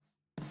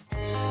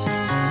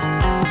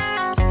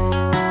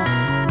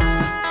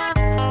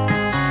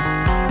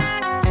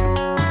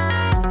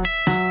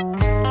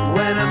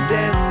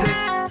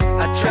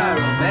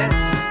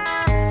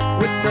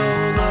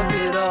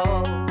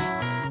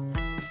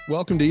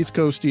Welcome to East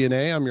Coast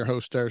DNA. I'm your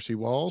host, Darcy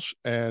Walsh.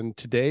 And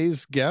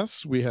today's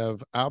guests, we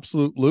have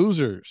Absolute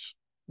Losers.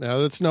 Now,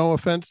 that's no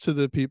offense to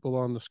the people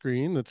on the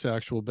screen. That's the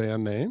actual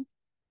band name.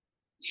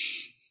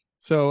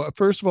 So,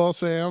 first of all,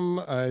 Sam,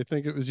 I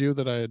think it was you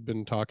that I had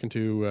been talking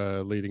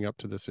to leading up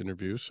to this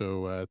interview.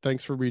 So,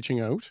 thanks for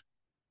reaching out.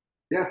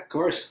 Yeah, of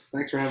course.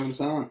 Thanks for having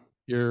us on.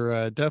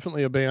 You're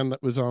definitely a band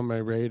that was on my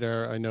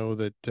radar. I know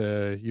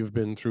that you've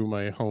been through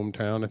my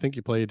hometown. I think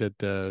you played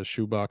at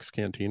Shoebox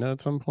Cantina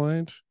at some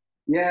point.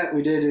 Yeah,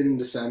 we did in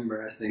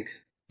December, I think.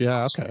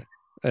 Yeah, okay.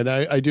 And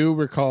I do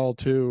recall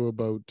too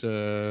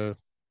about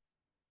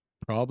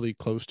probably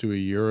close to a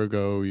year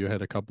ago, you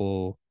had a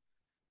couple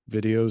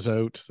videos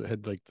out that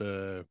had like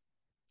the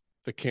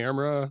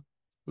camera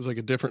was like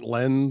a different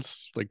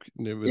lens, like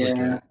it was like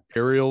Yeah. a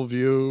aerial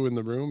view in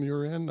the room you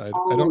were in. I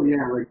Oh, don't.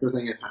 yeah, like the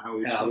thing at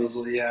Howie,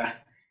 probably. Yeah.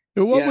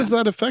 What Yeah. was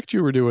that effect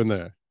you were doing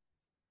there?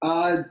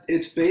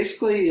 It's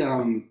basically,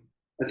 I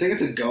think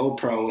it's a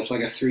GoPro with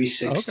like a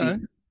 360 Okay.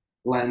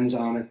 lens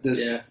on it.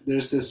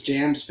 There's this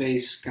jam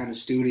space kind of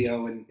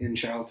studio in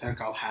Charlottetown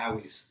called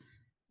Howie's,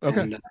 Okay.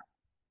 and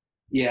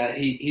yeah,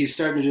 he's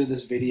starting to do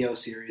this video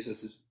series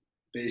that's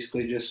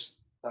basically just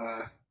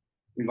uh,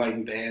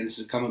 inviting bands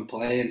to come and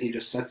play, and he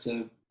just sets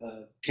a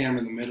camera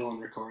in the middle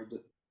and records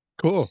it.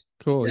 Cool.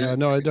 Cool. Yeah. Yeah,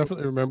 no, I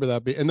definitely remember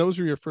that. And those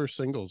were your first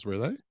singles, were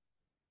they?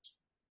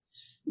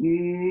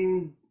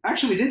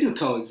 Actually, we did do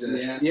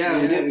coexist. Yeah, Yeah,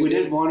 yeah, we did. we We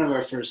did did. one of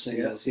our first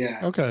singles. Yeah,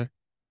 Okay.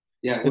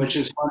 yeah, And which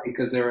is funny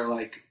because they were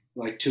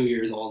like 2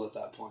 years old at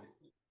that point.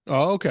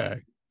 oh,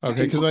 okay. Okay, And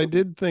because I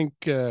did think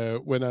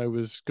when I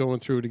was going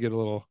through to get a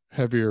little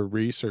heavier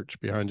research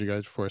behind you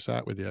guys before I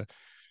sat with you,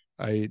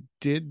 I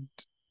did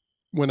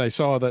when I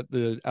saw that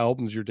the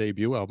album's your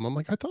debut album, I'm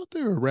like, I thought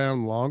they were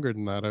around longer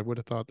than that. I would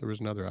have thought there was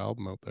another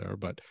album out there,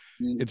 but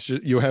Mm. it's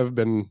just you have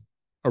been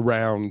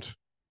around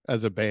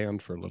as a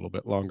band for a little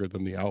bit longer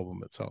than the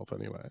album itself,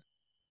 anyway.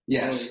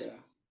 yes, Oh,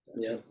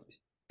 yeah. Yep.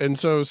 And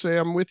so,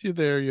 Sam, with you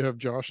there, you have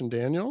Josh and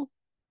Daniel.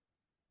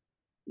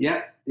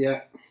 yeah,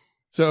 yeah,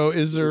 So,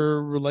 is there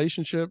a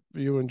relationship,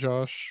 you and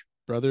Josh,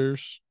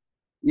 brothers,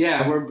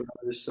 yeah. We're cousins,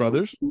 brothers, so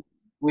brothers?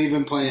 we've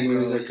been playing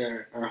music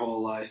Brothers. our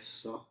whole life.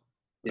 So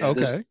yeah,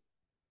 this Okay.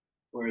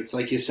 where it's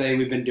like you say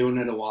we've been doing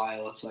it a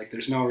while. It's like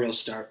there's no real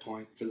start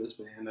point for this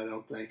band. I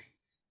don't think.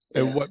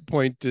 At Yeah. what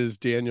point does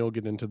Daniel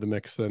get into the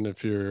mix then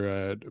if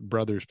you're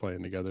brothers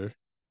playing together?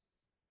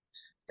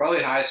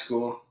 Probably high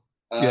school.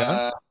 Yeah.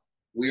 Uh,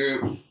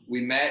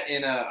 we met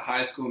in a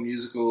high school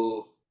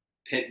musical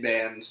pit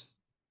band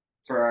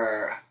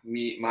for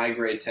my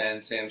grade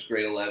 10, Sam's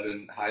grade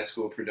 11 high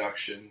school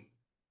production,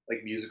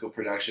 like musical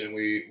production.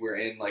 We were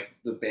in like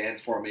the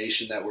band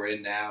formation that we're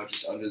in now,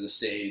 just under the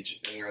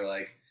stage, and we were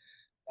like,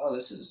 oh,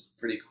 this is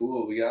pretty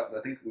cool. I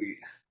think we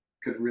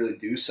could really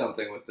do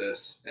something with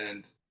this,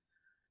 and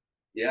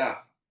yeah,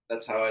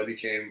 that's how I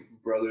became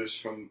brothers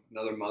from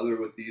another mother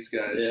with these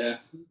guys. Yeah.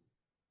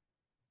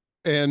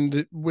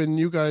 And when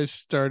you guys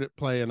started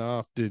playing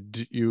off,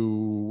 did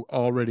you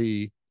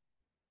already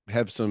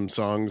have some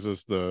songs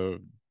as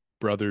the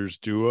brothers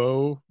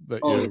duo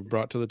that Oh, you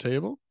brought to the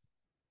table?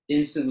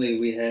 instantly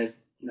we had.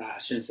 No, I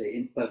shouldn't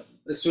say. But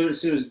as soon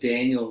as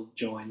Daniel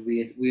joined, we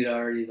had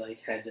already like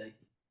had like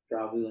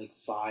probably like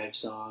 5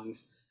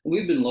 songs, and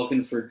we've been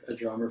looking for a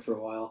drummer for a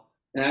while.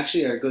 And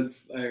actually, our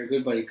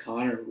good buddy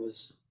Connor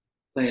was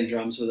playing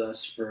drums with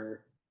us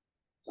for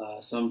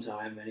some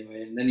time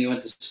anyway. And then he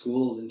went to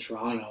school in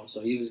Toronto,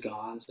 so he was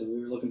gone. So we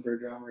were looking for a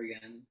drummer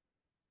again.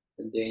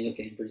 And Daniel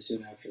came pretty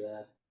soon after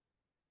that.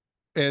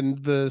 And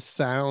the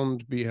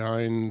sound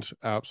behind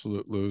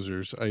Absolute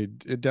Losers,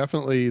 it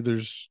definitely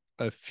there's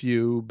a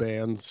few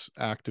bands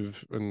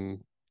active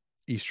in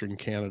Eastern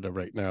Canada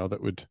right now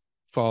that would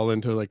fall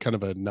into like kind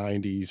of a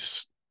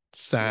 90s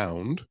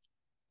sound.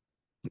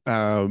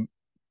 Um,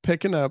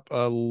 Picking up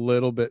a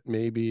little bit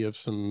maybe of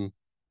some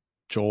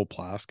Joel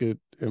Plaskett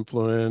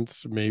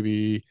influence,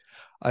 maybe.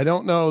 I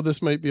don't know.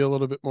 This might be a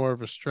little bit more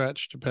of a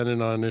stretch,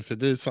 depending on if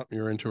it is something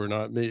you're into or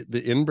not. The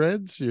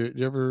inbreds, you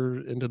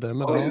ever into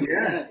them at Oh all?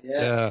 yeah,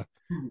 Yeah,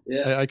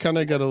 Yeah, yeah, I kind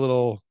of got a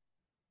little.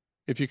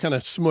 If you kind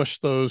of smush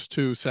those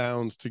two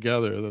sounds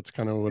together, that's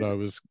kind of what I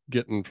was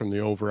getting from the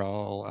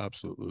overall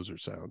Absolute Loser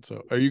sound.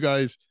 So, are you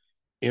guys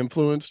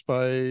influenced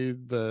by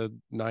the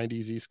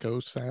 '90s East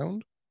Coast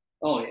sound?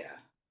 oh yeah,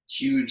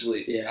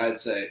 Hugely, yeah. I'd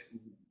say.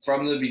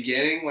 From the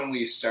beginning, when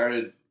we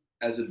started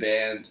as a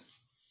band,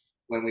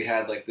 when we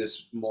had like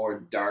this more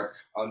dark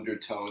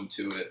undertone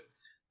to it,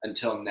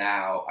 until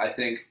now, I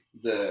think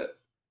the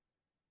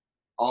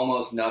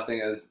almost nothing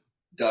has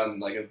done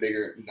like a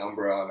bigger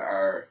number on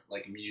our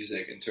like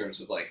music in terms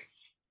of like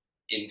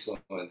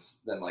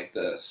influence than like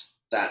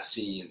that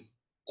scene.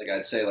 Like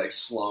I'd say like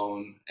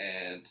Sloan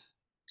and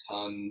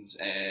Tons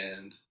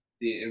and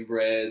the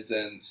Inbreds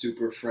and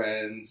Super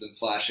Friends and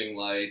Flashing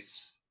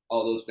Lights.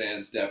 All those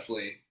bands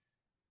definitely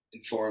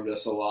informed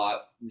us a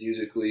lot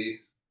musically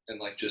and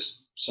like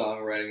just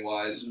songwriting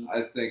wise. Mhm.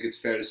 I think it's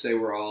fair to say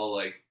we're all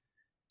like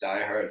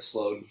diehard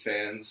Sloan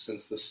fans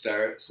since the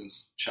start,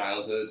 since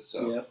childhood.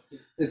 So Yep.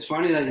 it's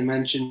funny that you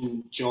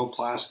mentioned Joel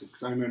Plaskett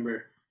because I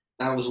remember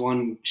that was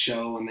one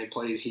show when they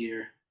played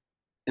here.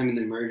 Him and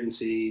the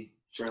Emergency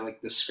for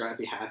like the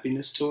Scrappy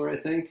Happiness tour, I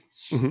think.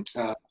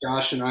 Mhm.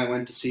 Josh and I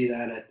went to see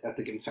that at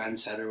the Confen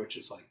Center, which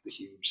is like the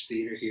huge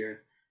theater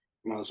here,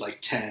 when I was like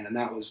 10, and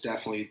that was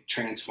definitely a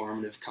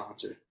transformative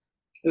concert.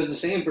 It was the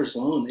same for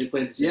Sloan. They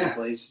played the same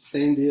place.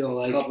 Same deal. A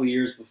Like couple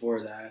years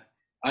before that.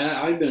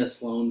 I've been a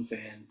Sloan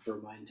fan for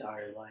my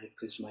entire life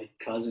because my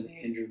cousin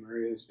Andrew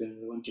Murray has been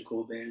in a bunch of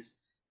cool bands.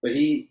 But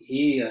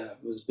he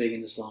was big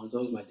into Sloan.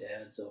 So was my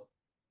dad. So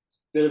it's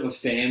a bit of a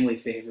family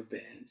favorite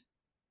band.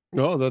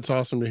 No, that's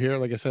awesome to hear.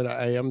 Like I said,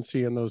 I am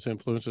seeing those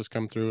influences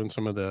come through in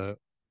some of the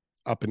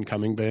up and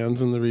coming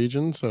bands in the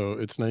region. So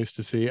it's nice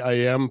to see. I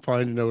am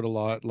finding out a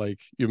lot, like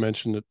you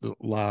mentioned at the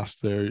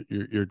last there,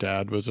 your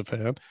dad was a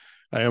fan.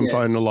 I am Yeah.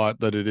 finding a lot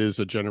that it is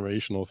a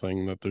generational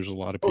thing, that there's a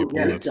lot of Oh, people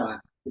yeah, that's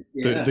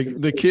yeah.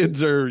 the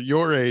kids are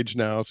your age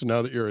now. So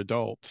now that you're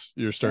adults,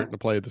 you're starting to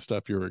play the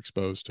stuff you were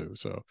exposed to.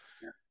 So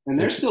and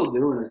they're it's still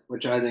doing it,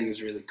 which I think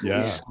is really cool.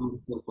 Yeah.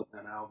 Still putting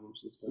out albums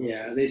and stuff.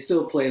 Yeah, they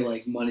still play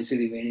like Money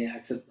City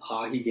Maniacs at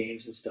hockey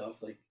games and stuff.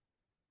 Like,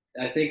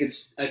 I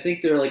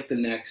think they're like the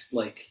next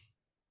like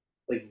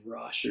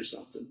Rush or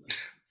something. Like,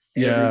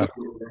 Yeah.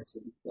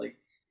 Like,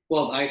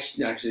 well,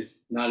 actually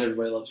not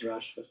everybody loves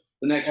Rush, but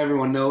the next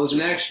Everyone knows. the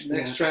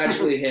next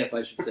Tragically Hip,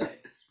 I should say.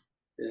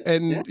 Yeah.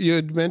 And you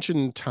had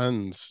mentioned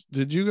Tons.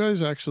 Did you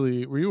guys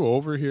actually, were you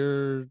over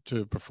here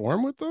to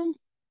perform with them?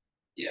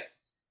 Yeah.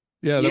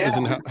 Yeah, that was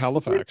in Yeah.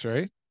 Halifax,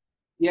 right?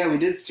 Yeah, we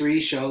did 3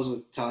 shows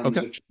with Tons,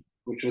 Okay.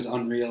 which was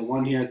unreal.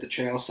 One here at the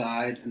Trail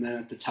Side, and then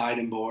at the Tide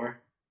and Bore,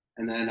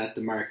 and then at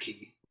the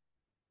Marquee.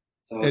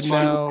 So it's And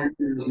fun now- to learn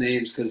those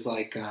names because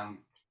like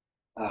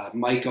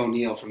Mike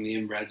O'Neill from the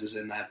Inbreds is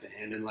in that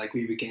band, and like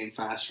we became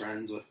fast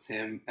friends with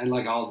him, and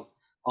like all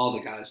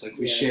the guys. Like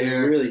we Yeah, share,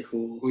 they're really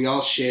cool. we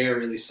all share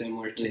really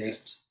similar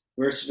tastes.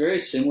 We're a very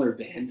similar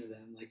band to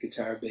them, like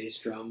guitar, bass,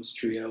 drums,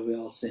 trio. We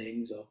all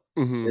sing, so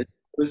Mhm. it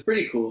was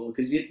pretty cool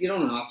because you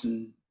don't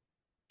often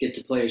get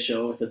to play a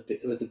show with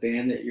a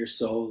band that you're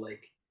so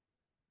like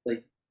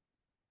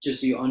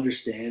just so you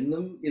understand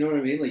them. You know what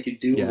I mean? Like you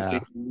do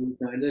Yeah.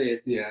 kind of.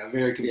 Yeah,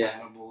 very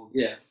compatible.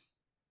 Yeah.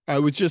 I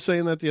was just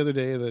saying that the other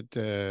day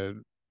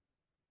that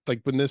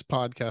like when this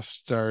podcast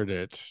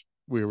started,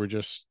 we were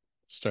just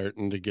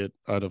starting to get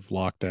out of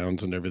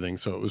lockdowns and everything.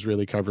 So it was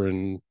really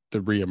covering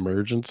the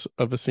reemergence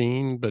of a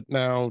scene. But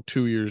now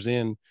 2 years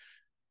in,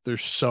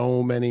 there's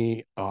so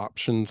many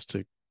options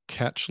to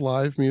catch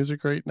live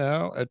music right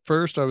now. At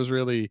first, I was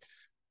really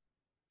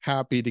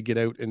happy to get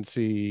out and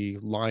see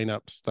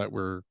lineups that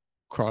were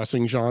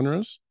crossing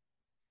genres.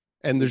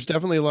 And there's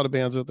definitely a lot of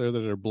bands out there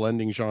that are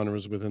blending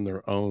genres within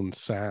their own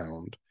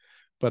sound.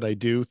 But I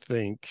do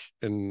think,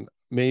 and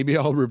maybe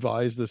I'll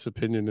revise this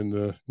opinion in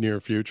the near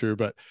future,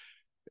 but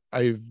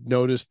I've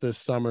noticed this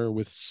summer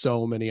with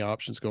so many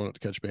options going out to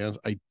catch bands,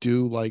 I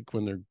do like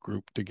when they're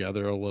grouped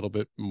together a little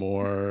bit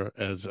more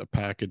as a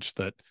package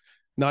that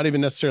not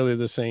even necessarily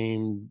the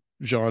same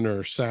genre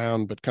or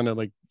sound, but kind of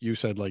like you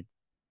said, like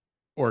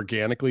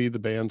organically the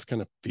bands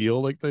kind of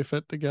feel like they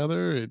fit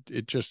together.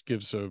 It just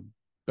gives a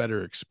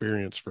better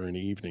experience for an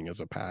evening as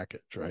a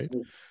package, right?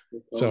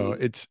 So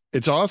it's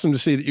awesome to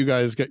see that you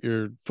guys get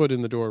your foot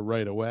in the door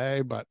right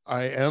away, but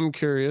I am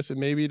curious, and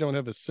maybe you don't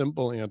have a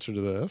simple answer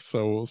to this,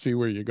 so we'll see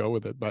where you go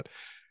with it, but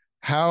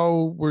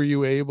how were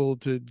you able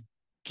to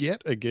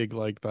get a gig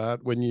like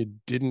that when you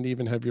didn't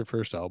even have your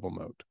first album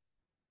out?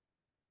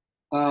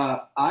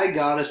 I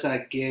got us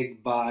that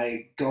gig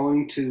by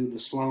going to the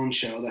Sloan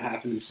show that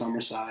happened in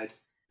Summerside.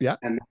 Yeah.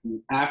 And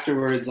then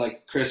afterwards,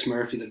 like Chris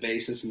Murphy, the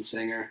bassist and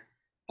singer,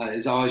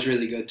 is always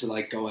really good to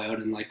like go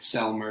out and like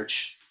sell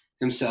merch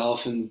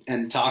himself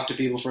and talk to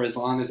people for as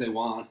long as they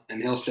want,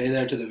 and he'll stay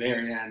there to the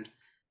very end.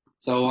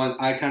 So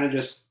I kind of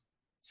just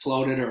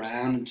floated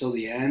around until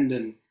the end,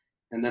 and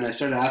then I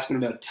started asking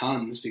about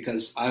Tons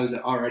because I was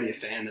already a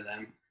fan of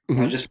them.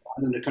 Mhm. I just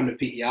wanted them to come to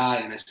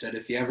PEI, and I said,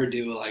 if you ever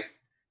do, like,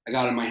 I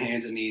got on my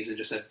hands and knees and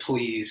just said,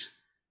 please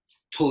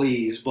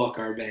book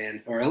our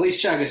band, or at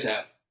least check us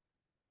out.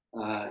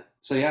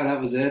 So yeah,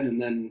 that was it.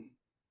 And then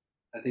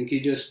I think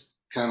he just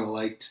kind of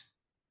liked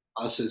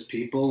us as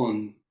people,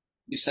 and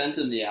You sent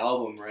him the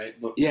album, right?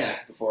 Yeah.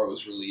 Before it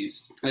was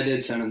released. I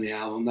did send him the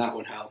album. That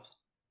would help.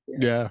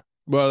 Yeah.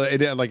 Well,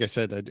 like I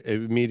said, it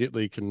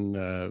immediately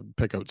can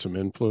pick out some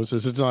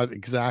influences. It's not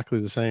exactly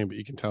the same, but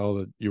you can tell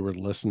that you were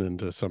listening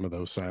to some of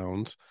those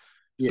sounds.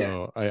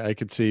 So I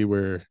could see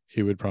where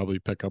he would probably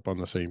pick up on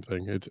the same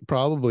thing. It's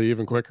probably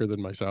even quicker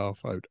than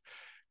myself.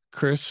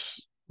 Chris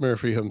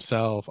Murphy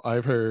himself,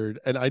 I've heard,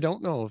 and I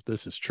don't know if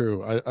this is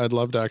true. I'd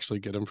love to actually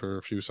get him for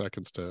a few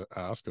seconds to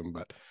ask him,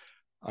 but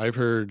I've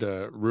heard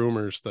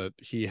rumors that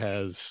he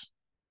has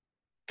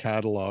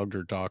cataloged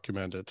or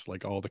documented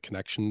like all the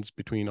connections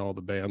between all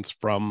the bands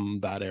from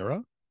that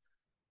era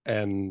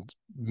and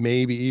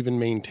maybe even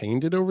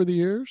maintained it over the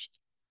years.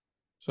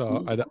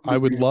 So I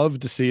would love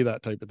to see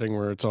that type of thing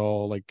where it's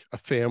all like a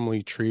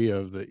family tree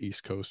of the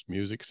East Coast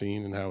music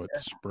scene and how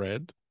it's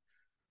spread.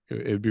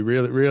 It'd be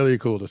really, really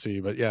cool to see.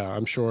 But yeah,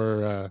 I'm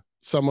sure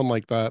someone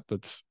like that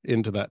that's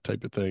into that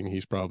type of thing,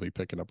 he's probably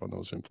picking up on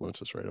those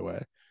influences right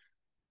away.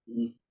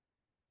 Mhm.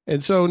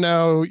 And so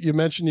now you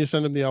mentioned you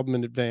sent him the album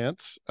in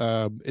advance.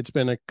 It's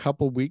been a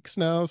couple weeks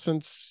now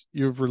since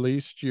you've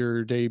released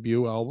your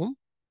debut album.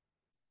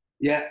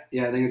 Yeah,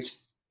 I think it's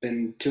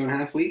been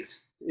 2.5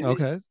 weeks. Maybe.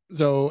 Okay.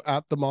 So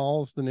At the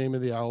Mall is the name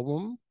of the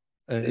album.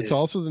 It It's is.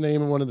 also the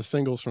name of one of the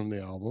singles from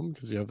the album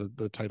because you have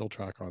the title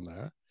track on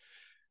that.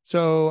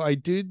 So I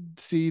did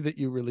see that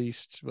you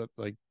released what,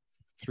 like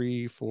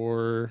 3,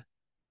 4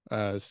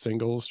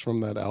 singles from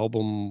that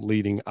album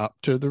leading up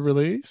to the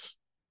release.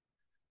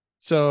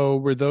 So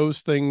were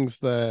those things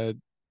that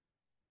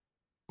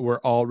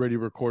were already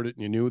recorded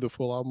and you knew the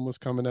full album was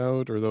coming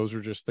out, or those were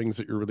just things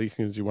that you're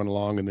releasing as you went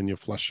along and then you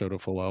fleshed out a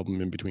full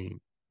album in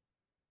between?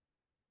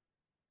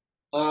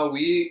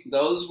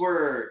 Those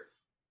were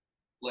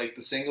like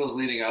the singles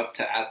leading up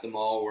to At the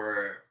Mall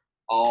were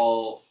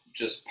all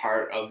just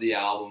part of the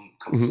album,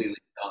 completely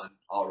done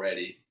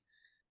already.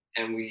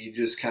 And we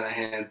just kind of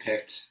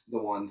handpicked the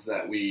ones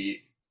that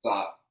we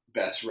thought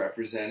best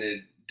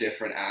represented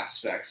different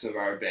aspects of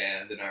our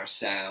band and our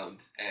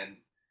sound, and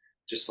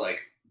just like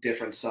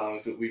different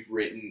songs that we've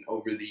written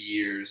over the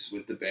years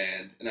with the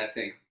band. And I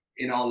think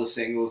in all the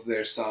singles,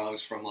 there's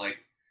songs from like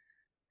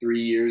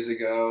 3 years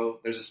ago.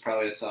 There's just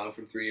probably a song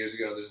from 3 years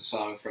ago. There's a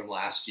song from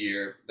last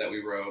year that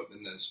we wrote,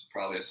 and there's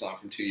probably a song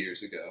from 2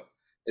 years ago.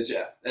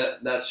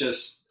 That's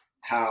just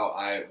how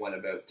I went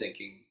about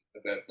thinking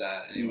about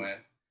that anyway.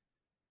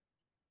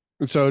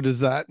 So does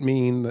that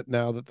mean that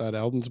now that that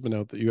album's been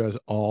out, that you guys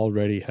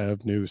already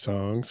have new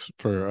songs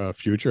for a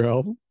future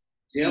album?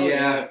 Yeah. We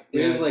have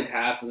Yeah. like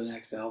half of the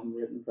next album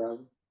written,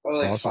 probably. Probably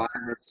like Awesome.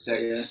 5 or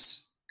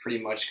 6 pretty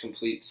much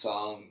complete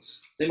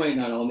songs. They might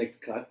not all make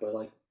the cut, but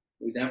like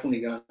we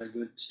definitely got a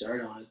good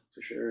start on it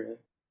for sure. Yeah.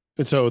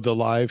 And so the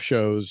live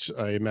shows,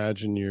 I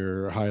imagine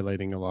you're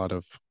highlighting a lot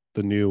of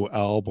the new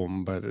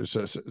album, but it's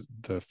just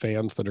the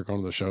fans that are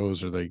going to the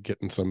shows, are they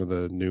getting some of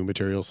the new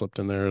material slipped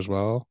in there as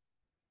well?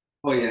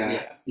 Oh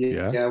yeah.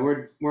 Yeah. Yeah.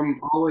 We're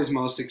always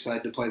most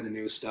excited to play the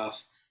new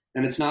stuff,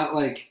 and it's not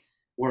like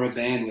we're a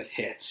band with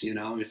hits. It's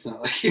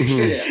not like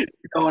Mhm. Yeah.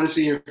 you don't want to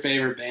see your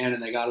favorite band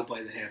and they got to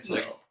play the hits.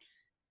 Like No.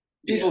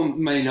 people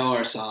may know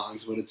our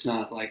songs, but it's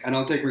not like, I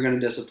don't think we're going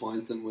to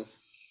disappoint them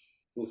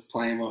with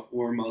playing what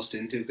we're most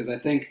into, because I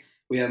think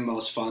we have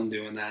most fun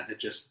doing that. It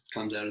just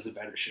comes out as a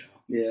better show.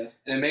 Yeah.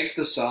 And it makes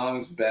the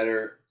songs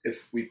better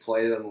if we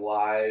play them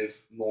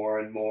live more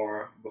and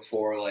more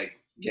before like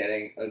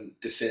getting a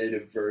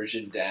definitive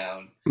version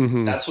down.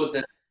 Mhm. That's what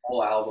this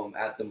whole album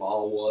At the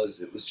Mall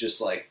was. It was just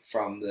like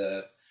from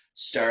the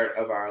start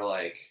of our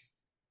like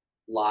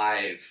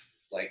live,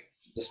 like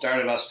the start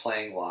of us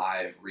playing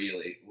live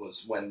really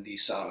was when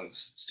these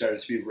songs started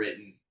to be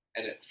written.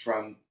 And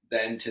from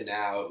then to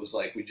now, it was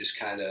like we just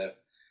kind of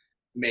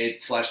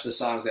fleshed the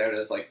songs out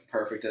as like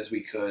perfect as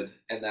we could.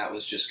 And that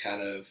was just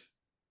kind of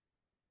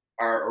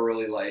our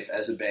early life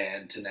as a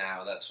band to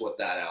now. That's what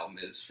that album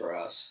is for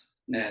us.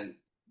 And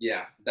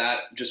yeah,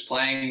 that just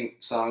playing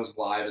songs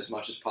live as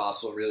much as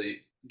possible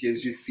really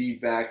gives you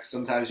feedback.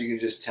 Sometimes you can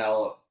just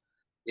tell,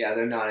 yeah,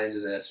 they're not into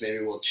this. Maybe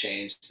we'll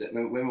change that.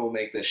 Maybe we'll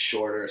make this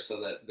shorter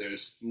so that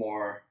there's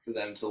more for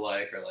them to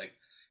like, or like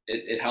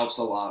it helps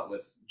a lot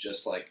with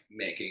just like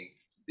making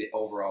the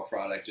overall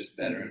product just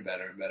better and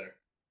better and better.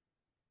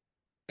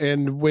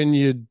 And when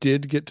you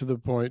did get to the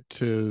point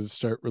to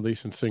start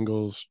releasing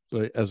singles,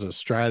 like, as a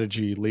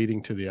strategy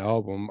leading to the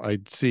album,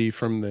 I'd see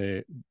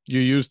you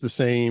use the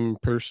same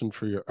person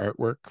for your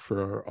artwork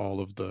for all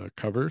of the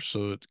covers,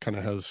 so it kind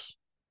of has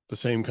the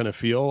same kind of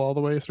feel all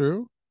the way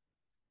through.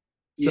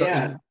 So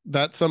Yeah. is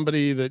that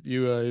somebody that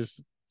you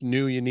guys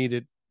knew you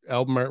needed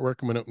album artwork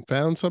and went out and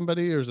found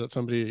somebody, or is that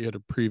somebody that you had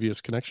a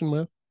previous connection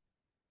with?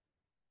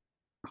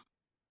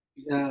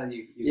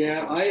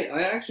 Yeah.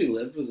 I actually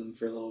lived with him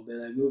for a little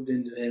bit. I moved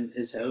into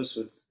his house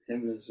with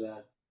him as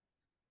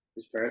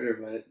his partner.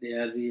 But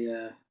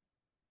yeah,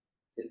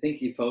 I think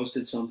he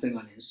posted something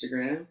on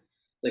Instagram,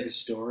 like a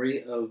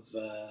story of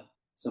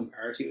some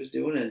art he was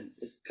doing, and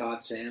it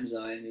caught Sam's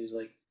eye, and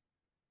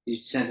he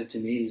sent it to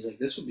me. He's like,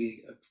 "This would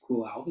be a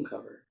cool album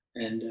cover,"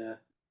 and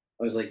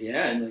I was like,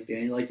 "Yeah," and like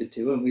Danny liked it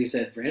too, and we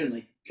said, "Brandon,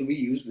 like, can we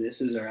use this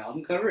as our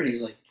album cover?" And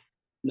he's like,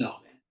 "No,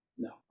 man.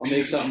 No, I'll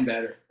make something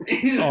better."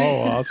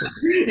 Oh, awesome.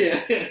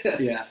 Yeah.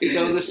 Yeah.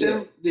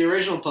 So the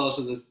original post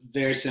was a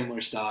very similar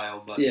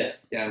style, but Yeah.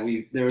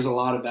 there was a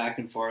lot of back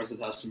and forth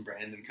with us and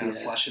Brandon, kind of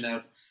Yeah. fleshing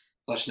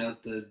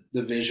out the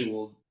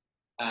visual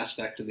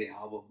aspect of the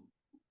album.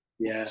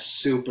 Yeah.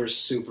 Super,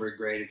 super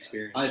great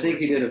experience. I think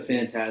he did a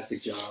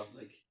fantastic job.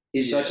 Like,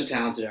 he's such a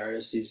talented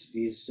artist.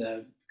 He's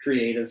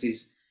creative.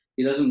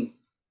 He doesn't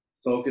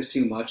focus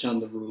too much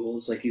on the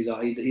rules. Like, he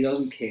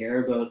doesn't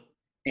care about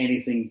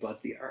anything but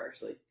the art.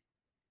 Like,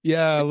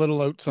 Yeah, a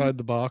little outside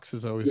the box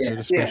is always Yeah, good,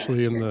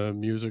 especially in the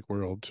music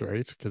world,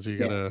 right? Because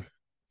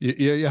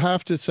you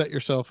have to set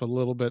yourself a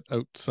little bit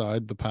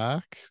outside the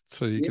pack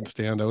so you can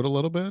stand out a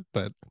little bit.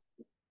 But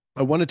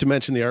I wanted to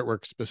mention the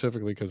artwork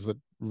specifically because it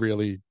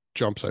really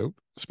jumps out,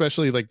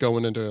 especially like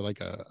going into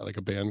like a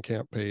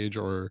Bandcamp page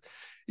or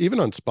even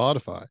on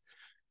Spotify.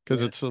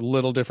 because it's a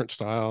little different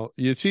style.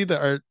 You see the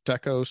Art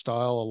Deco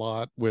style a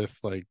lot with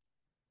like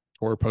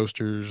tour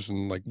posters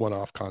and like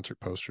one-off concert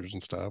posters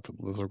and stuff,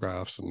 with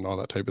lithographs and all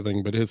that type of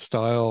thing. But his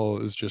style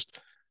is just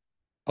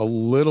a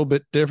little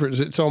bit different.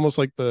 It's almost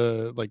like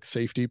the like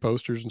safety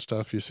posters and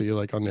stuff you see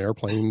like on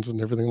airplanes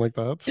and everything like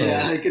that. So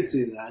Yeah, I could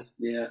see that.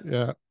 Yeah.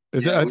 yeah.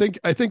 Yeah,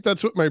 I think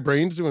that's what my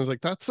brain's doing. Is like,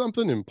 that's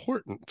something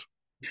important.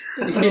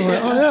 And I'm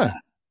like, oh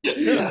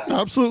yeah,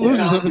 Absolute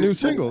Losers have a new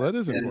single. That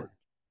is important.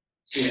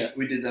 Yeah,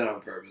 we did that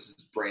on purpose.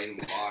 It's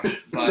brainwash.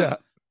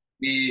 But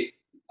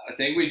I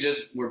think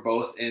we're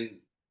both in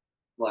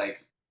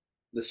like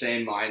the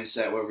same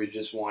mindset where we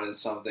just wanted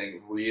something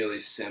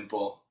really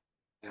simple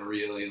and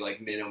really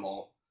like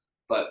minimal,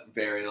 but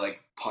very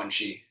like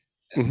punchy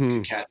and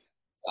could catch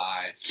its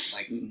eye,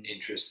 like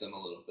interest them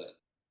a little bit.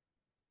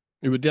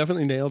 You would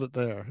definitely nailed it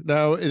there.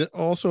 Now, it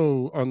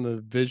also on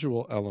the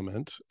visual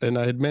element, and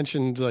I had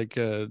mentioned like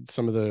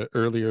some of the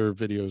earlier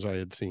videos I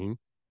had seen,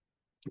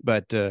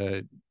 but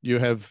you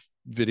have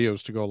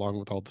videos to go along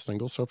with all the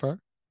singles so far?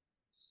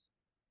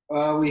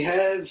 We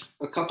have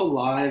a couple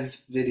live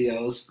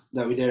videos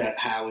that we did at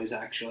Howie's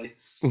actually,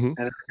 and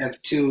I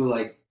have 2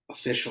 like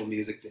official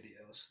music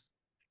videos.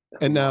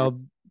 And now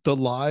the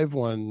live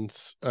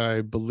ones,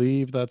 I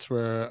believe that's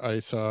where I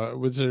saw.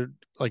 Was there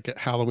like a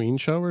Halloween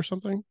show or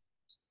something?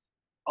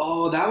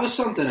 Oh, that was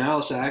something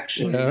else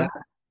actually.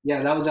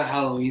 Yeah. That was a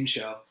Halloween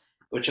show,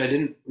 which we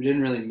didn't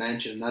really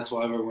mention. That's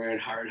why we're wearing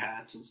hard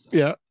hats and stuff.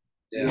 Yeah.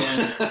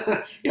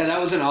 Yeah, that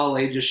was an all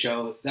ages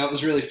show. That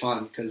was really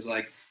fun because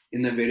like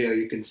in the video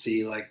you can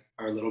see like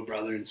our little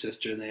brother and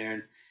sister there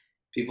and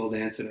people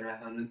dancing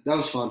around. And that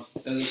was fun.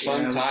 It was a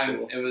fun time.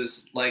 Cool. It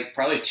was like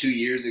probably 2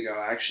 years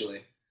ago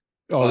actually.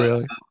 Oh,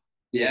 really?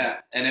 Yeah,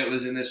 and it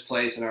was in this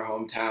place in our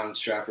hometown,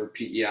 Stratford,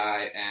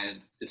 PEI, and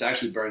it's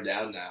actually burned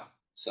down now.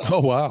 So. Oh,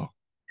 wow.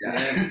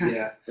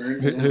 Yeah.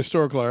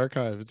 Historical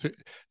archive.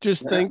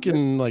 Just think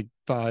in like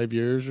 5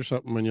 years or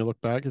something, when you look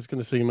back, it's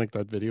going to seem like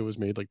that video was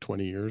made like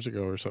 20 years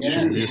ago or something.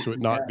 Yeah. We're used to it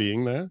not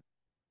being there.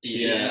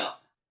 Yeah.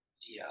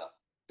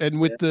 And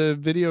with the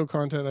video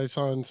content, I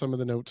saw in some of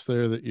the notes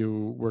there that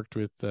you worked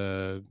with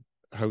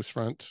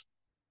Housefront.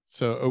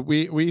 So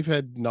we've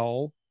had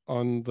Null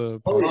on the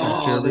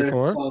podcast here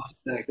before. So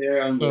sick.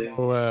 They're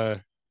unbelievable. So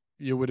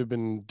you would have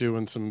been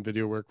doing some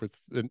video work with,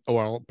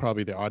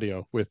 probably the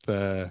audio with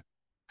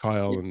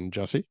Kyle and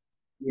Jesse.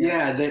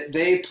 Yeah,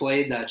 they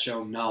played that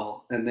show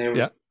Null, and they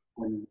were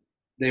and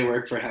they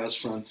worked for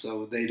Housefront,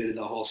 so they did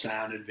the whole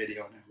sound and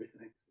video and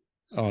everything.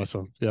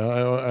 Awesome. Yeah,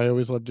 I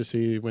always love to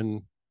see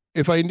when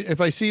if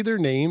I see their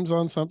names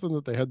on something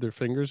that they had their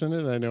fingers in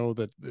it, I know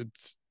that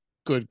it's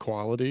good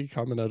quality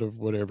coming out of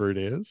whatever it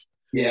is.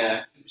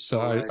 Yeah. So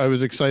I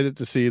was excited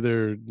to see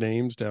their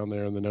names down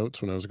there in the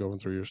notes when I was going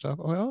through your stuff.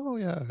 Oh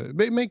yeah,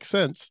 it makes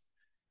sense.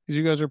 Because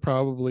you guys are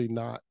probably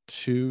not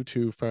too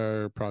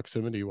far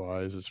proximity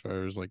wise as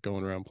far as like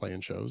going around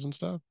playing shows and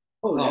stuff.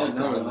 Oh yeah,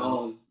 not at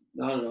all.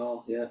 Not at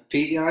all. Yeah.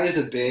 PEI is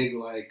a big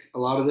like a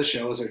lot of the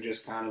shows are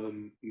just kind of a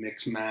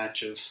mixed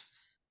match of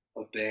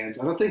bands.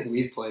 I don't think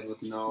we've played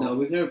with Null. No,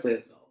 we've never played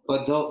with Null.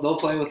 But they'll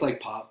play with like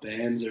pop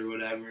bands or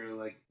whatever.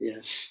 Like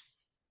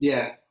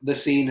yeah. The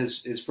scene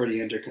is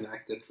pretty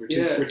interconnected.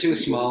 We're too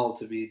small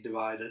to be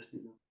divided.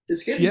 You know?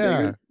 It's getting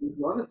bigger.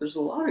 There's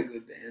a lot of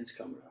good bands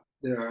coming up.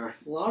 There are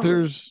a lot.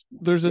 There's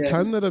a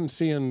ton that I'm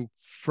seeing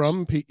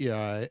from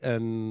PEI,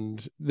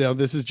 and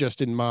this is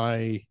just in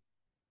my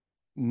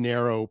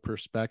narrow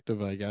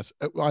perspective, I guess.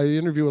 I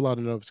interview a lot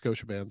of Nova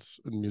Scotia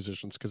bands and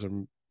musicians because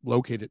I'm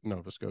located in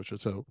Nova Scotia,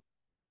 so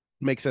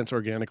it makes sense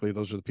organically.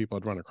 Those are the people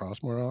I'd run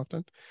across more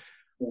often.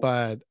 Yeah.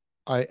 But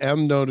I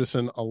am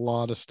noticing a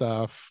lot of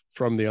stuff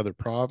from the other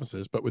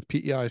provinces, but with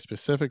PEI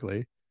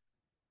specifically,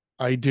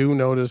 I do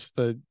notice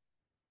that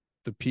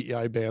the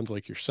PEI bands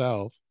like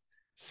yourself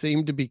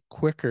seem to be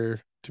quicker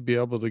to be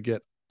able to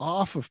get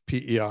off of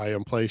PEI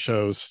and play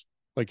shows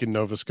like in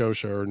Nova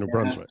Scotia or New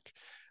Brunswick,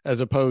 as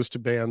opposed to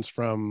bands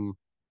from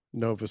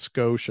Nova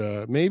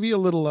Scotia, maybe a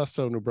little less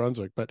so New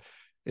Brunswick, but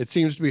it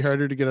seems to be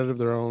harder to get out of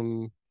their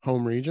own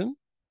home region.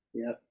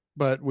 Yeah.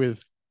 But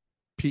with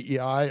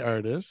PEI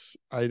artists,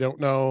 I don't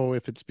know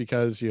if it's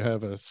because you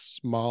have a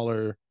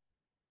smaller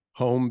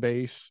home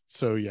base,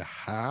 so you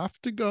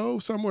have to go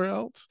somewhere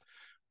else,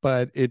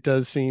 but it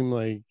does seem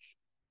like,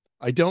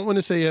 I don't want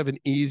to say you have an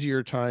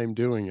easier time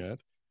doing it,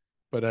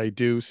 but I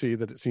do see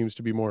that it seems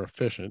to be more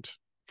efficient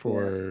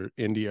for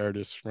indie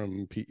artists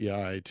from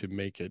PEI to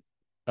make it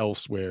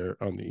elsewhere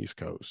on the East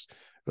Coast.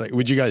 Like,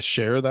 would you guys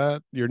share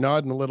that? You're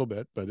nodding a little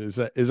bit, but is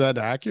that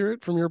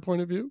accurate from your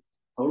point of view?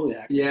 Totally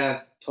accurate.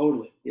 Yeah,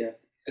 totally. Yeah.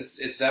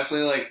 It's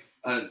definitely like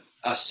an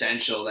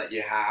essential that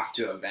you have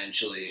to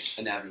eventually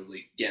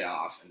inevitably get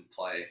off and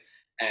play.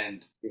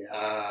 And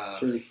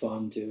it's really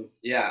fun too.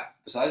 Yeah,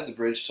 besides the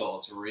bridge toll,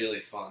 it's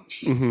really fun.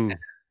 Mm-hmm.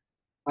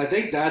 I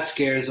think that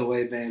scares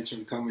away bands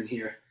from coming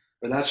here,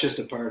 but that's just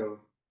a part of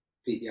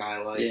PEI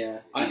life. Yeah,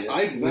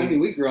 I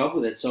mean, we grew up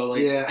with it, so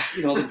like,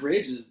 the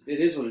bridge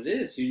is what it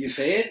is. You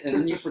pay it, and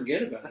then you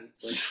forget about it.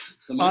 It's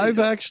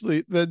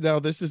like now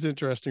this is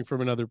interesting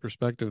from another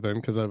perspective then,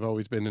 because I've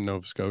always been in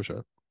Nova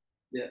Scotia.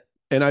 Yeah.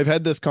 And I've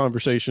had this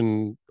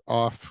conversation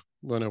off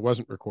when I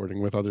wasn't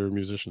recording with other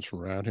musicians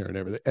from around here and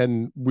everything.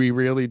 And we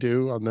really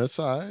do on this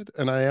side.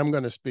 And I am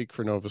going to speak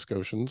for Nova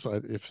Scotians.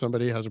 If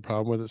somebody has a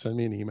problem with it, send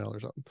me an email or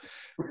something.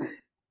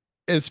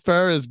 As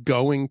far as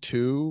going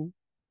to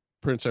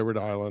Prince Edward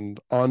Island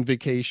on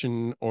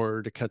vacation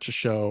or to catch a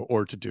show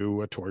or to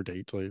do a tour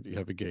date, like you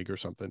have a gig or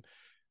something,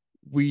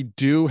 we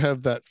do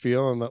have that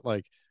feeling that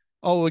like,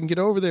 oh, we can get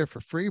over there for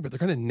free, but they're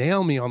going to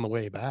nail me on the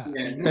way back.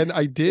 Yeah. And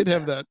I did Yeah.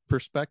 have that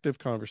perspective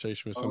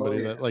conversation with somebody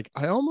yeah. that like,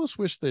 I almost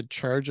wish they'd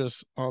charge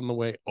us on the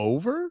way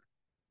over.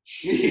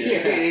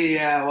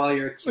 Yeah, while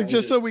you're excited. Like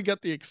just so we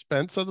get the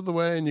expense out of the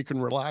way and you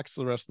can relax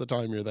the rest of the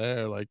time you're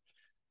there. Like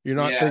you're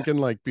not Yeah. thinking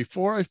like,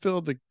 before I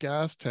fill the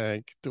gas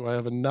tank, do I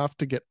have enough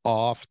to get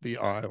off the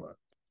island?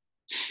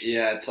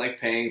 Yeah, it's like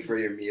paying for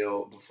your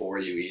meal before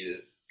you eat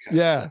it. kind of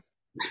Yeah. thing.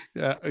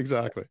 Yeah,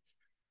 exactly.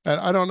 And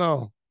I don't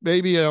know.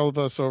 Maybe all of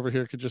us over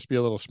here could just be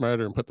a little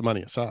smarter and put the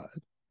money aside.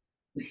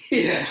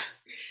 Yeah.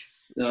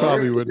 No,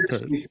 Probably Or wouldn't it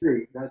could hurt. be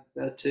free.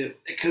 That too.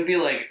 It could be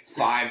like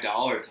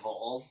 $5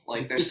 whole.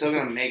 Like they're still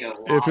gonna make a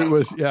lot. If it of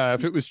was, money. yeah,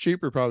 if it was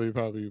cheaper,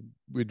 probably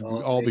we'd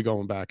Oh, all be maybe.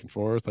 going back and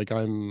forth. Like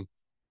I'm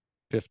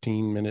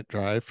 15-minute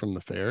drive from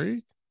the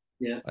ferry.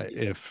 Yeah.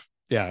 If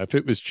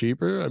it was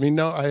cheaper, I mean,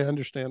 no, I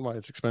understand why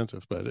it's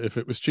expensive, but if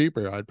it was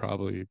cheaper, I'd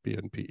probably be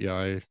in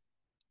PEI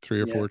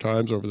 3 or Yeah. 4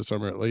 times over the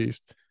summer at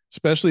least,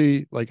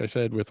 especially like I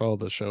said, with all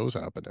the shows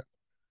happening.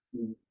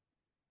 Mm.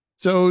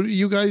 So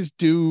you guys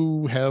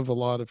do have a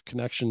lot of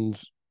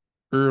connections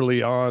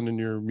early on in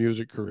your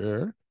music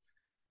career,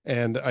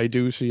 and I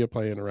do see you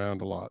playing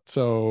around a lot.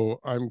 So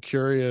I'm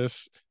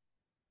curious,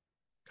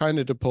 kind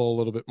of to pull a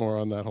little bit more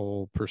on that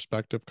whole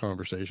perspective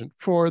conversation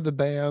for the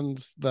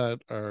bands that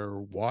are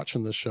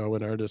watching the show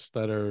and artists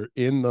that are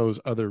in those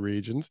other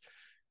regions.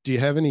 Do you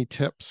have any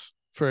tips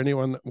for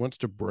anyone that wants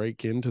to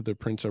break into the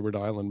Prince Edward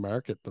Island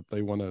market, that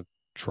they want to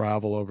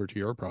travel over to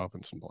your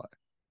province and play?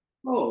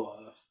 Oh,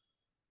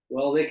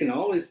 well, they can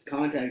always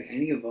contact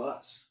any of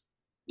us.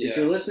 If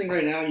you're Yeah. listening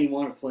right now and you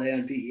want to play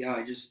on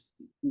PEI, just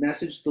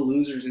message the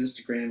Losers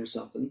Instagram or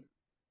something,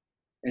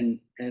 and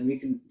we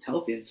can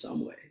help you in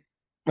some way.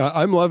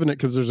 I'm loving it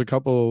because there's a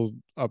couple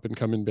up and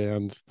coming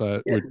bands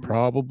that Yeah. would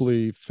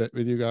probably fit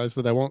with you guys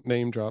that I won't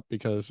name drop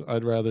because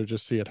I'd rather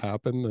just see it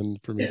happen than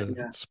for me to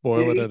Yeah.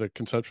 spoil it at a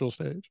conceptual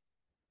stage.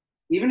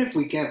 Even if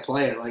we can't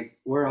play it, like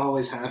we're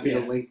always happy Yeah.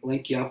 to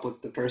link you up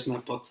with the person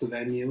that books the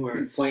venue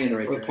You're or playing the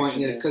right point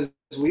direction. you Yeah. because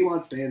we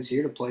want bands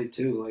here to play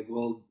too. Like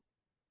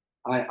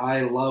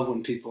I love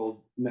when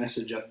people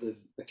message up the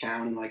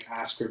account and like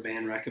ask for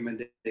band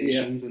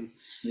recommendations and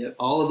Yep.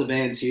 all of the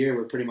bands here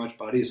we're pretty much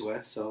buddies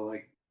with. So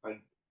like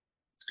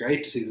it's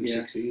great to see them Yeah.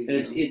 succeed. And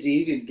it's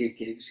easy to get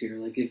gigs here.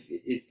 Like if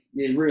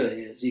it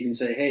really is. You can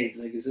say, hey,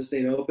 like, is this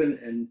date open?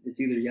 And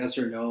it's either yes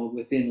or no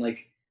within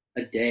like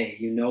a day.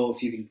 You know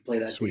if you can play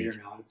that Sweet. date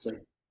or not. It's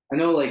like I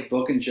know like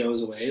booking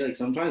shows away. Like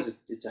sometimes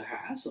it's a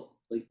hassle.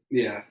 Like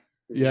Yeah.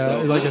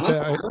 Yeah, so like I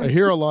said, I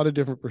hear a lot of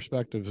different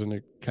perspectives and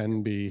it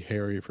can be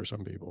hairy for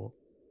some people.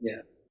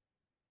 Yeah.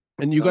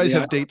 And you Oh, guys yeah.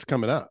 have dates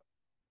coming up.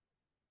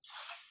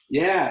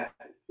 Yeah,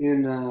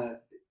 in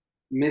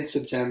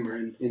mid-September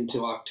and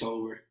into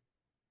October,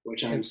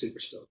 which I'm super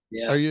stoked.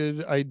 Yeah.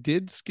 I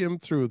did skim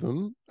through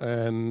them,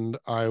 and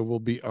I will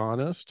be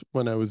honest,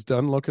 when I was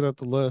done looking at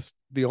the list,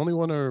 the only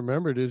one I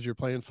remembered is you're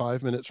playing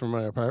 5 minutes from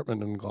my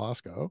apartment in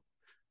Glasgow.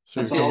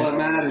 So That's you're, all that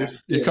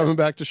matters. you're Yeah. coming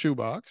back to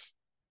Shoebox.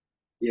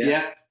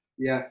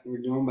 Yeah,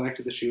 we're going back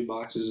to the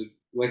Shoebox. It's a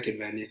wicked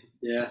venue.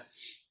 Yeah.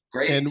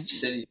 Great And-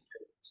 city.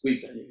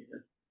 Sweet venue. Yeah.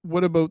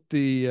 What about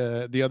the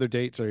other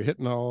dates? Are you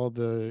hitting all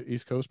the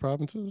East Coast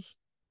provinces?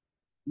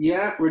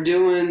 Yeah, we're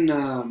doing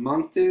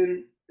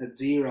Moncton at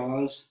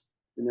Z-Roz,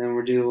 and then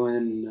we're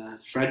doing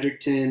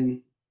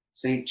Fredericton,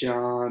 St.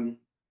 John,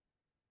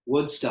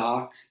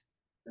 Woodstock,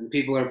 and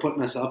people are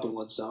putting us up in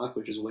Woodstock,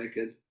 which is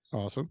wicked.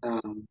 Awesome.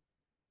 And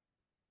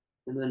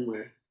then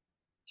we're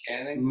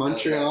Canning?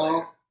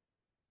 Montreal.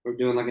 We're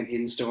doing like an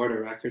in-store to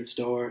record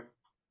store.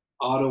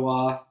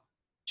 Ottawa,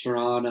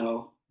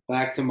 Toronto,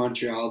 back to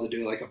Montreal to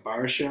do like a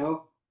bar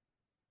show.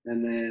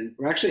 And then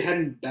we're actually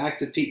heading back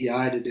to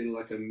PEI to do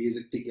like a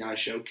music PEI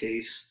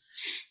showcase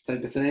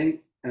type of thing.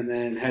 And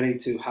then heading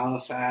to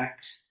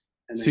Halifax.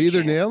 And then See,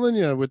 they're Canada. nailing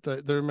you with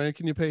they're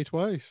making you pay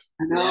twice.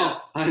 I know.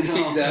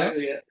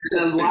 Exactly. Yeah.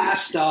 And the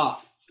last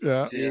stop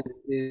Yeah. Yeah.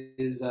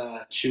 is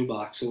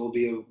Shoebox. It will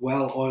be a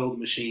well-oiled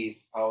machine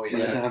Oh by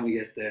the yeah. time we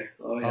get there.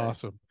 Oh yeah.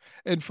 Awesome.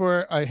 And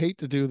I hate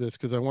to do this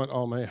because I want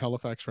all my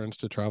Halifax friends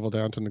to travel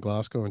down to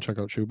Glasgow and check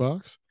out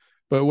Shoebox.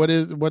 But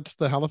what's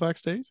the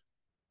Halifax date?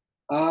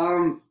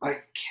 I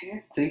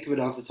can't think of it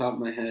off the top of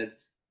my head.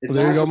 Well,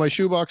 there you go. My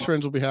Shoebox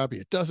friends will be happy.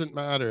 It doesn't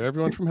matter.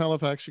 Everyone from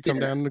Halifax should come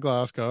Yeah. down to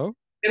Glasgow.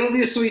 It'll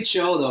be a sweet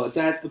show though. It's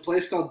at a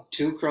place called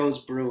Two Crows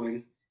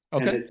Brewing.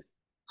 And Okay. it's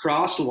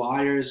Crossed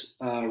Wires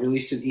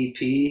released an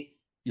EP.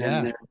 Yeah.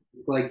 And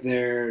it's like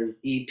their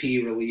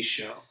EP release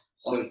show.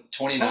 So Oh,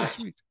 29.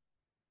 sweet.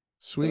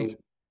 Sweet. So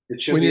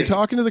it should When be you're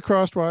talking to the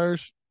Crossed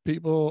Wires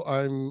people,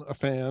 I'm a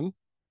fan.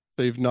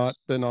 They've not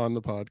been on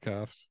the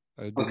podcast.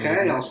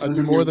 Okay, I'll I'd send be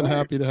them more your than way.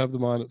 happy to have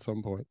them on at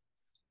some point.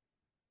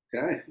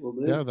 Okay, we'll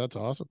do. Yeah, that's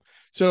awesome.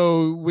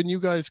 So when you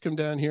guys come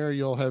down here,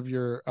 you'll have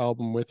your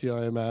album with you,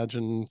 I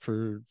imagine,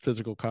 for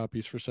physical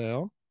copies for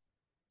sale.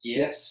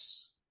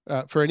 Yes.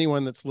 For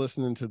anyone that's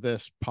listening to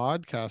this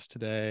podcast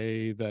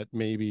today that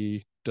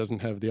maybe doesn't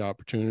have the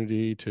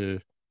opportunity to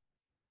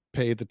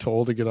pay the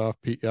toll to get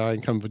off PEI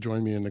and come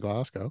join me in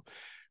Glasgow,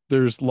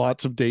 there's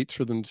lots of dates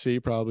for them to see,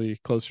 probably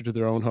closer to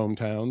their own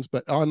hometowns.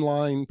 But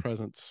online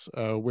presence,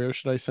 where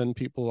should I send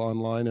people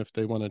online if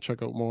they want to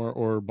check out more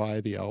or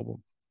buy the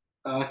album?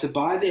 To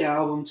buy the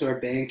album to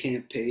our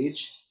Bandcamp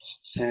page,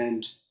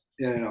 and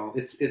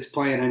it's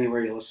playing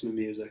anywhere you listen to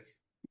music,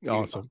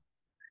 Awesome.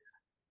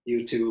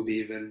 YouTube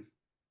even.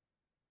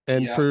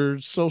 And Yeah. for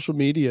social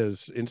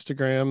medias,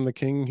 Instagram, the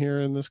king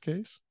here in this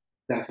case?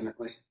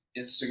 Definitely.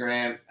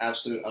 Instagram,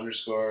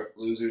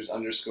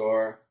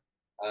 absolute_losers_.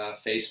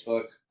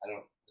 Facebook,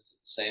 it's the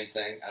same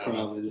thing. I don't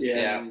know. Probably the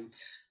Yeah. same.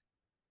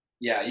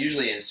 Yeah,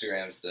 usually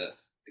Instagram's the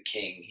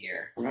king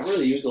here. I'm not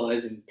really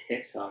utilizing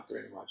TikTok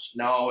very much.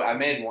 No, I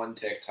made one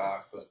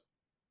TikTok, but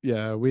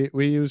Yeah,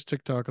 we use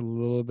TikTok a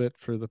little bit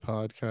for the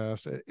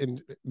podcast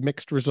in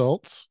mixed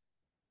results,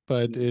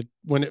 but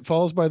when it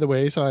falls by the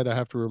wayside, I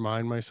have to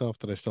remind myself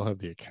that I still have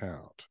the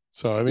account.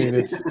 So I mean,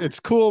 it's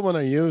cool when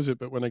I use it,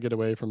 but when I get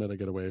away from it, I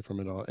get away from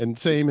it all. And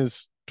same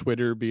as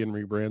Twitter being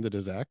rebranded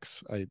as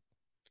X,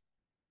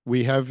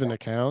 we have an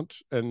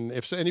account, and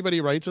if anybody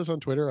writes us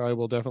on Twitter, I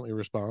will definitely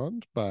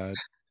respond, but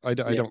I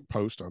don't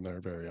post on there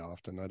very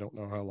often. I don't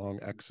know how long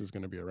X is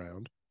going to be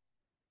around.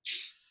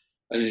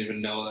 I didn't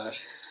even know that.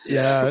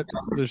 Yeah, I think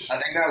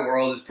that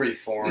world is pretty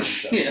foreign.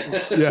 So.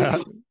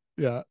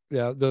 Yeah.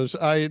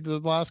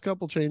 The last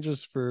couple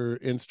changes for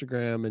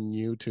Instagram and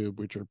YouTube,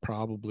 which are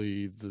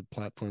probably the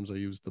platforms I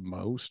use the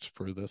most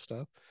for this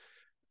stuff,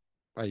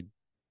 I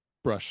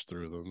brush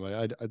through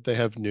them. They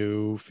have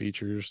new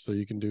features, so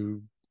you can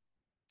do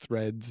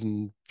threads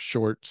and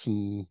shorts,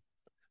 and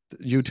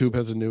YouTube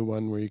has a new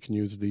one where you can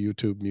use the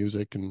YouTube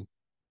music and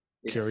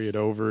carry it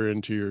over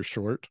into your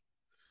short.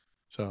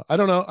 So I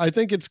don't know. I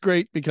think it's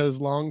great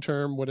because long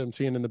term, what I'm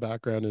seeing in the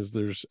background is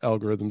there's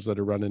algorithms that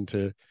are running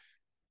to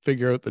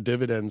figure out the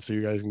dividends so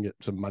you guys can get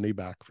some money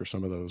back for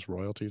some of those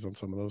royalties on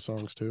some of those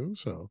songs too.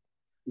 So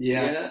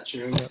Yeah,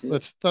 true. yeah,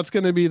 that's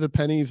going to be the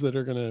pennies that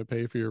are going to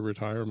pay for your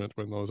retirement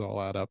when those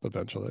all add up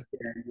eventually.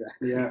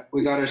 Yeah,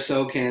 we got our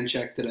SoCan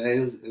check today.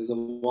 It was a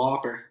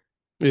whopper.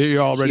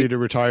 You're all ready to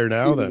retire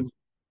now then?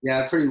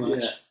 Yeah, pretty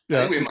much. I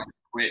think we might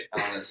quit,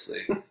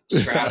 honestly.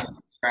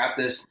 Scrap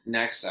this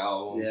next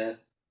album.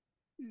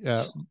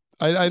 Yeah.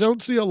 I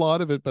don't see a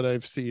lot of it, but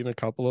I've seen a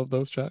couple of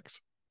those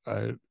checks.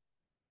 I'm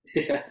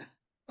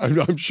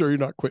sure you're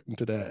not quitting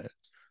today.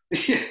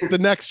 The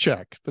next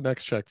check,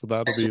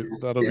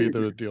 that'll be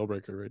the deal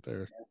breaker right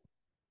there.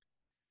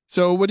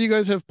 So what do you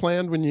guys have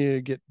planned when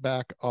you get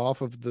back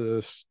off of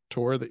this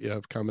tour that you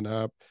have coming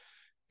up?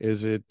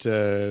 Is it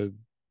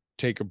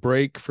take a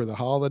break for the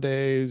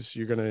holidays?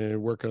 You're going to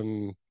work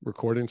on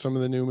recording some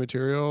of the new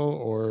material,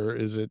 or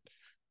is it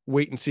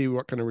wait and see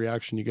what kind of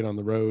reaction you get on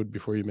the road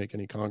before you make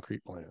any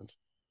concrete plans?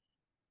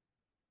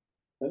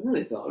 I haven't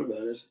really thought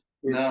about it.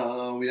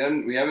 No, we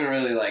haven't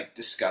really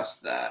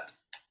discussed that,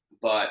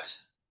 but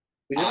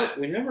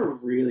we never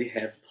really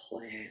have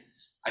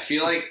plans. I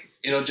feel like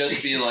it'll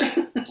just be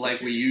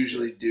like we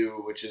usually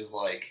do, which is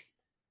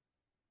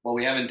well,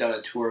 we haven't done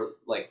a tour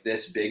like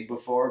this big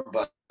before,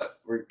 but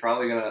we're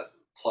probably gonna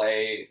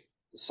play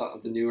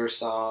the newer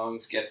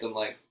songs, get them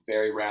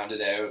very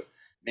rounded out,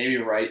 maybe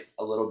write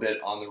a little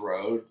bit on the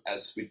road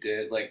as we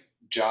did.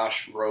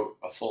 Josh wrote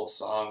a full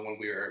song when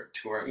we were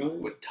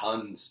touring with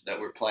Tons that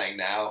we're playing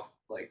now.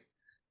 Played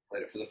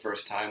it for the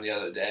first time the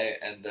other day,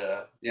 and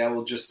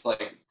we'll just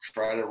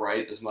try to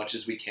write as much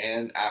as we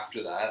can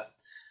after that.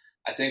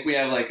 I think we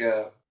have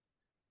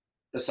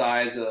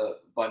besides a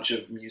bunch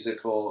of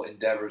musical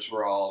endeavors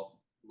we're all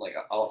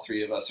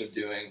three of us are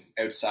doing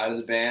outside of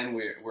the band.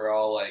 We're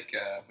all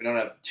we don't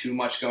have too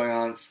much going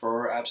on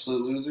for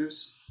Absolute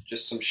Losers,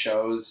 just some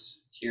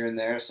shows here and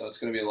there. So it's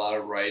going to be a lot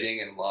of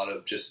writing and a lot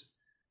of just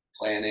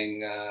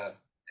planning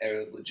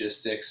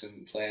logistics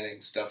and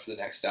planning stuff for the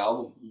next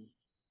album.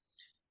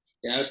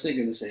 Yeah, I was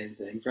thinking the same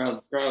thing.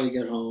 Probably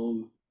get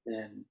home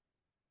and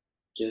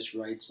just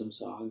write some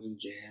songs and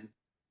jam.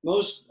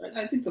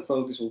 I think the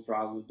focus will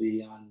probably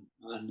be on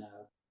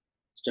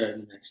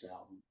starting the next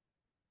album.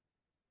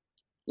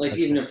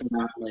 Even if we're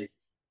not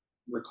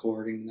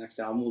recording the next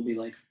album, we'll be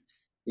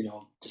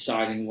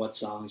deciding what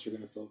songs we're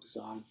going to focus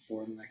on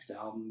for the next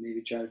album. Maybe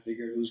try to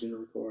figure out who's going to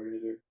record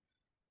it.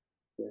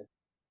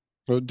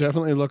 Well,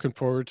 definitely looking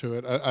forward to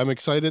it. I'm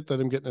excited that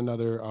I'm getting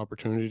another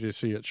opportunity to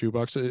see at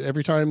Shoebox.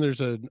 Every time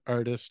there's an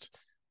artist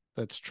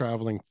that's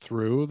traveling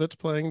through that's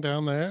playing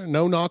down there.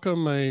 No knock on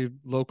my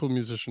local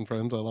musician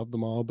friends. I love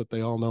them all, but they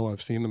all know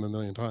I've seen them a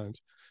million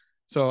times.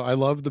 So I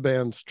love the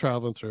bands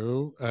traveling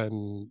through,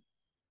 and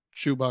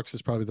Shoebox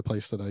is probably the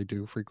place that I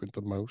do frequent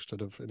the most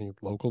out of any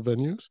local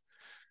venues.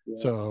 Yeah.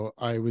 So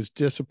I was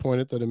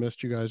disappointed that I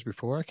missed you guys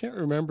before. I can't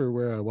remember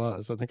where I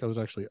was. I think I was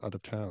actually out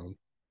of town.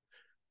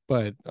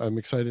 but I'm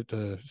excited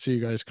to see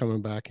you guys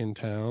coming back in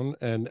town.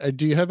 And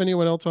do you have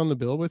anyone else on the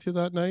bill with you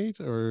that night,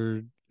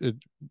 or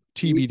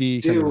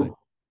TBD kind of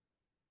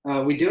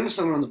thing? We do have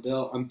someone on the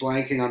bill. I'm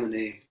blanking on the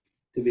name,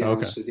 to be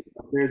honest with you.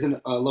 There's a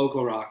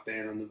local rock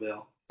band on the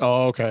bill.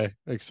 Oh, okay.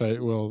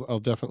 Excited. Well, I'll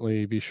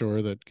definitely be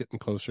sure that getting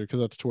closer, because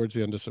that's towards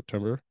the end of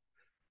September.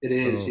 It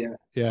is, yeah.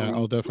 Yeah,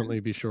 I'll definitely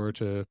be sure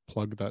to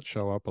plug that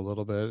show up a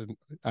little bit. And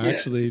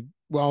actually,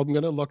 well, I'm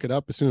going to look it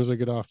up as soon as I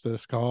get off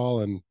this call,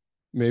 and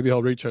maybe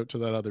I'll reach out to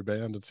that other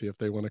band and see if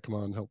they want to come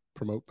on and help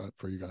promote that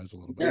for you guys a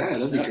little bit. Yeah,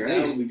 that'd be great.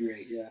 That would be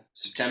great, yeah.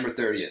 September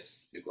 30th,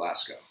 New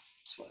Glasgow.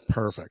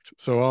 Perfect.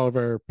 So all of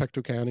our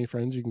Pictou County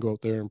friends, you can go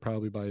out there and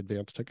probably buy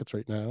advance tickets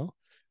right now.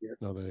 Yep.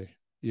 No,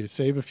 you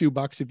save a few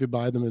bucks if you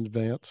buy them in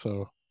advance.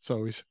 So it's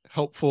always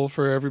helpful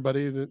for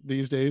everybody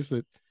these days.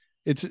 That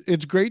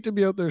it's great to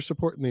be out there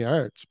supporting the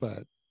arts,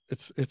 but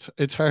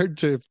it's hard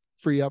to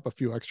free up a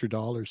few extra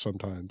dollars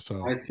sometimes.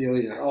 So I feel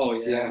you. Oh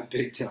yeah,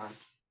 big time.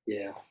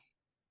 Yeah.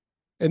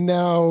 And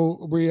now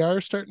we are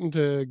starting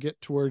to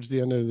get towards the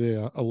end of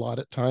the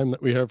allotted time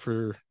that we have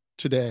for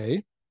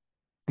today.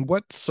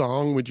 What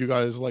song would you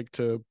guys like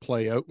to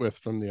play out with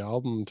from the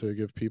album to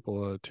give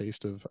people a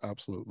taste of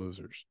Absolute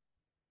Losers?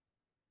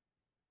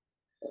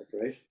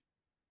 Right.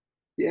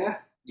 Yeah.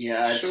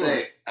 Yeah,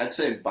 I'd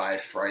say By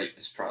Fright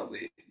is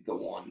probably the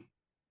one.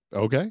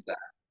 Okay. That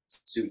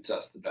suits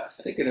us the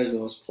best. I think it has the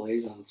most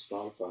plays on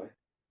Spotify.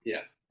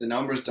 Yeah. The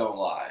numbers don't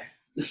lie.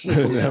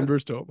 The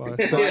numbers don't lie.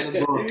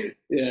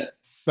 Yeah.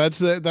 That's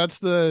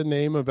the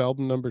name of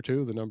album number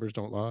 2. The numbers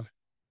don't lie.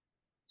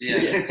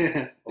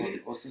 Yeah.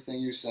 What's the thing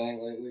you're saying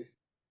lately?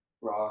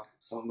 Rock.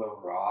 Something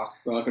about rock.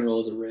 Rock and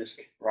roll is a risk.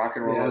 Rock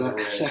and roll is a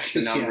risk.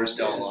 The numbers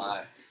don't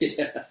lie.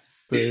 Yeah.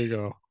 There you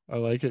go. I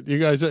like it. You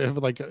guys have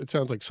it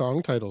sounds like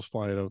song titles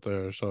flying out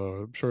there, so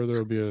I'm sure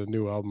there'll be a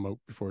new album out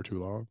before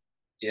too long.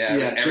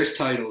 Yeah. Just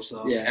titles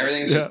though. Yeah.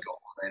 Everything's just going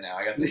right now.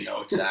 I got the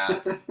notes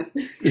app.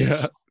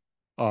 Yeah.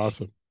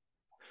 Awesome.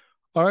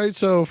 All right.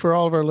 So for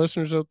all of our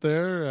listeners out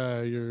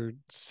there, you're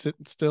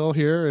sitting still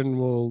here and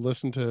we'll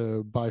listen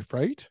to By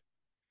Fright.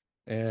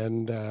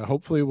 And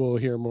hopefully we'll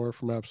hear more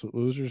from Absolute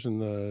Losers in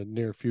the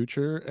near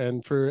future.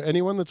 And for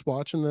anyone that's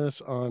watching this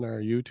on our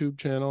YouTube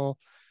channel,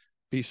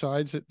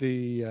 besides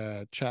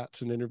the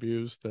chats and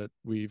interviews that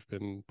we've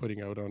been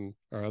putting out on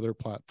our other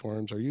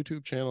platforms, our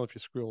YouTube channel, if you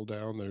scroll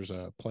down, there's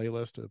a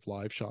playlist of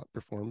live shot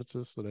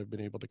performances that I've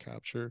been able to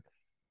capture.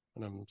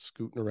 And I'm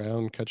scooting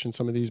around catching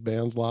some of these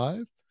bands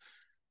live.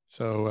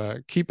 So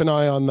keep an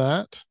eye on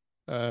that.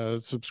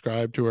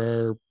 Subscribe to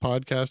our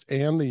podcast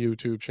and the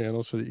YouTube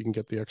channel so that you can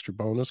get the extra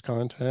bonus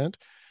content.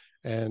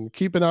 And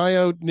keep an eye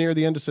out near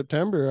the end of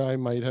September. I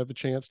might have a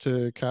chance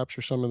to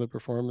capture some of the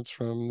performance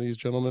from these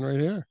gentlemen right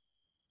here.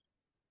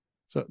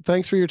 So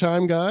thanks for your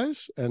time,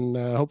 guys. And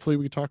hopefully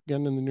we talk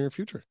again in the near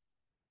future.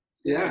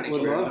 Yeah,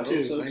 would love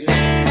to. Thank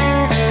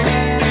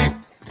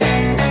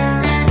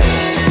you.